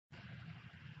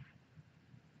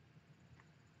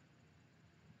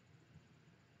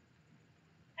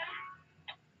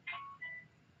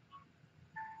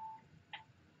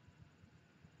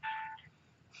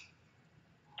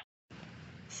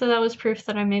So that was proof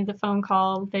that I made the phone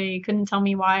call. They couldn't tell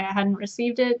me why I hadn't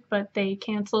received it, but they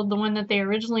canceled the one that they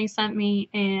originally sent me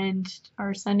and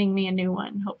are sending me a new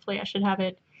one. Hopefully I should have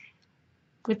it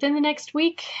within the next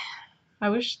week. I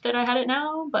wish that I had it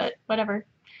now, but whatever.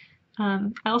 I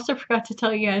also forgot to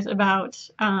tell you guys about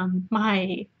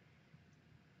my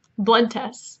blood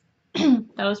tests. That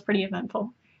was pretty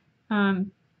eventful.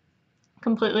 Um,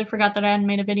 Completely forgot that I hadn't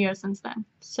made a video since then.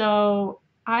 So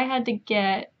I had to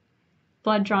get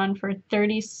blood drawn for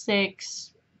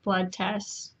 36 blood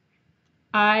tests.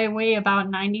 I weigh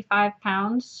about 95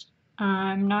 pounds.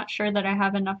 I'm not sure that I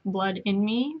have enough blood in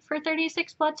me for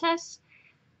 36 blood tests,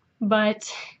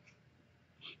 but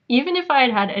even if I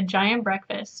had had a giant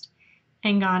breakfast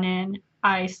and gone in,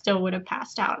 I still would have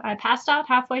passed out. I passed out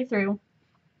halfway through,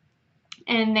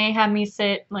 and they had me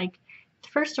sit, like,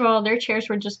 first of all, their chairs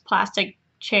were just plastic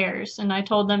chairs, and I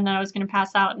told them that I was going to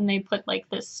pass out, and they put like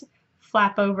this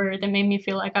flap over that made me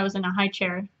feel like I was in a high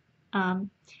chair,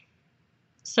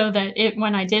 so that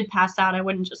when I did pass out, I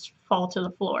wouldn't just fall to the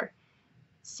floor.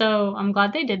 So I'm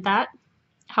glad they did that.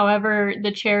 However,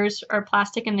 the chairs are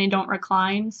plastic and they don't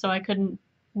recline, so I couldn't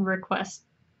request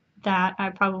that. I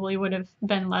probably would have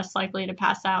been less likely to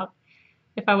pass out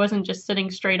if I wasn't just sitting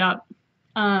straight up.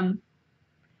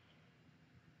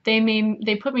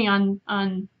 They put me on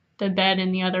the bed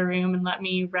in the other room and let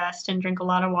me rest and drink a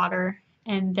lot of water.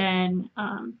 And then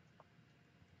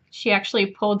she actually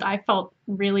pulled. I felt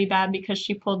really bad because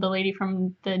she pulled the lady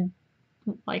from the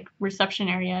reception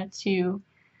area to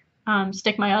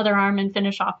stick my other arm and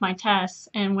finish off my tests.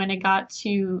 And when it got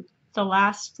to the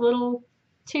last little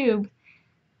tube,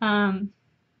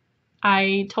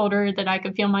 I told her that I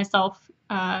could feel myself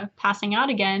passing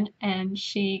out again, and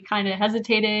she kind of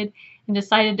hesitated and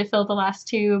decided to fill the last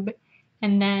tube.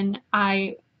 And then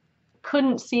I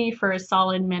couldn't see for a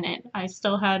solid minute. I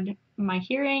still had my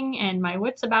hearing and my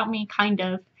wits about me, kind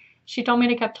of. She told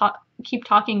me to keep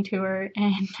talking to her,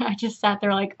 and I just sat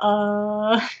there like,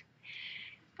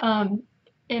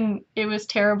 and it was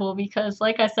terrible because,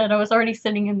 like I said, I was already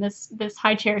sitting in this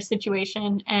high chair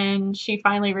situation, and she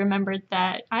finally remembered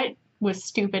that I was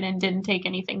stupid and didn't take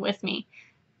anything with me.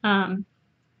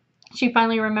 She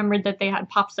finally remembered that they had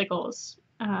popsicles,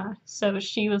 so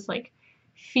she was like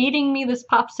feeding me this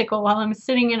popsicle while I'm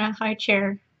sitting in a high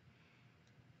chair.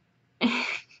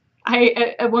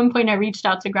 At one point I reached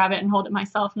out to grab it and hold it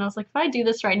myself, and I was like, if I do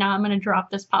this right now, I'm gonna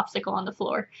drop this popsicle on the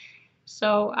floor.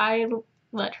 So I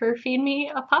let her feed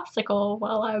me a popsicle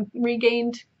while I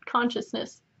regained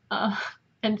consciousness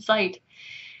and sight.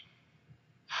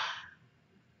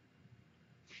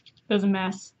 It was a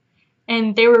mess.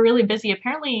 And they were really busy.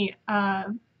 Apparently,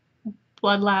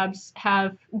 blood labs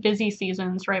have busy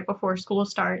seasons right before school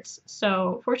starts.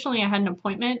 So fortunately, I had an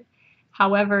appointment.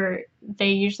 However,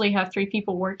 they usually have 3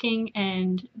 people working,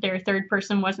 and their third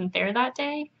person wasn't there that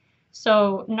day.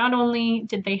 So not only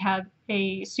did they have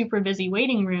a super busy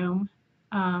waiting room,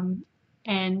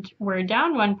 and we're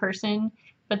down 1 person,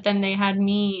 but then they had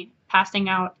me passing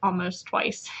out almost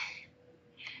twice.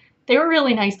 They were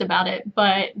really nice about it,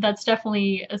 but that's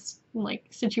definitely a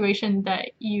situation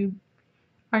that you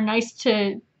are nice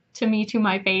to me to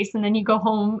my face, and then you go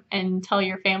home and tell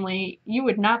your family, you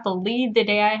would not believe the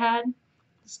day I had.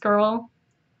 This girl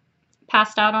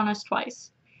passed out on us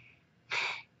twice.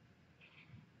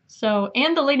 So,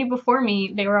 and the lady before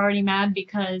me, they were already mad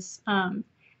because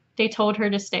they told her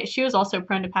to stay. She was also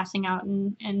prone to passing out,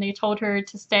 and they told her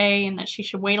to stay and that she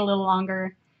should wait a little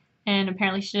longer. And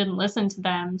apparently she didn't listen to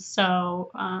them. So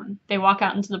they walk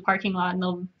out into the parking lot,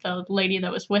 and the lady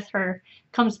that was with her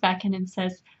comes back in and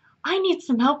says, I need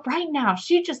some help right now.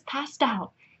 She just passed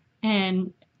out.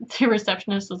 And the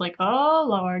receptionist was like, oh,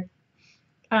 Lord.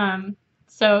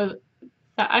 So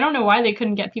I don't know why they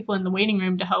couldn't get people in the waiting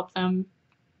room to help them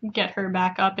get her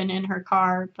back up and in her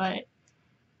car, but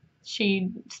she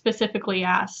specifically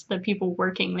asked the people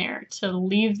working there to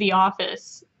leave the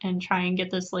office and try and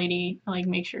get this lady,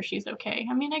 make sure she's okay.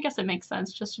 I mean, I guess it makes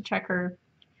sense just to check her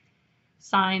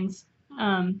signs.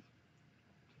 And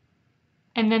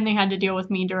then they had to deal with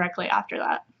me directly after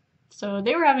that. So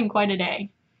they were having quite a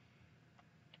day.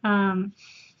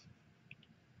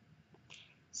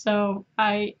 So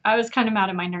I was kind of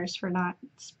mad at my nurse for not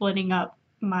splitting up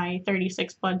my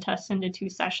 36 blood tests into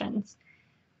 2 sessions.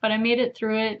 But I made it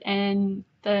through it, and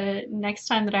the next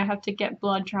time that I have to get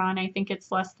blood drawn, I think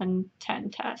it's less than 10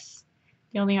 tests.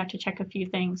 They only have to check a few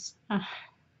things,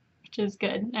 which is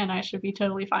good, and I should be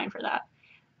totally fine for that.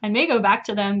 I may go back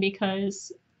to them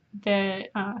because the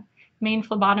main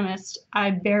phlebotomist,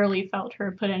 I barely felt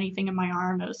her put anything in my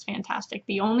arm. It was fantastic.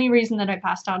 The only reason that I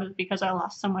passed out is because I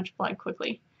lost so much blood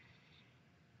quickly.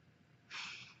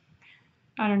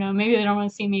 I don't know, maybe they don't want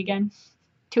to see me again.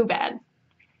 Too bad.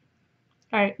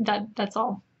 All right, that's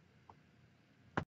all.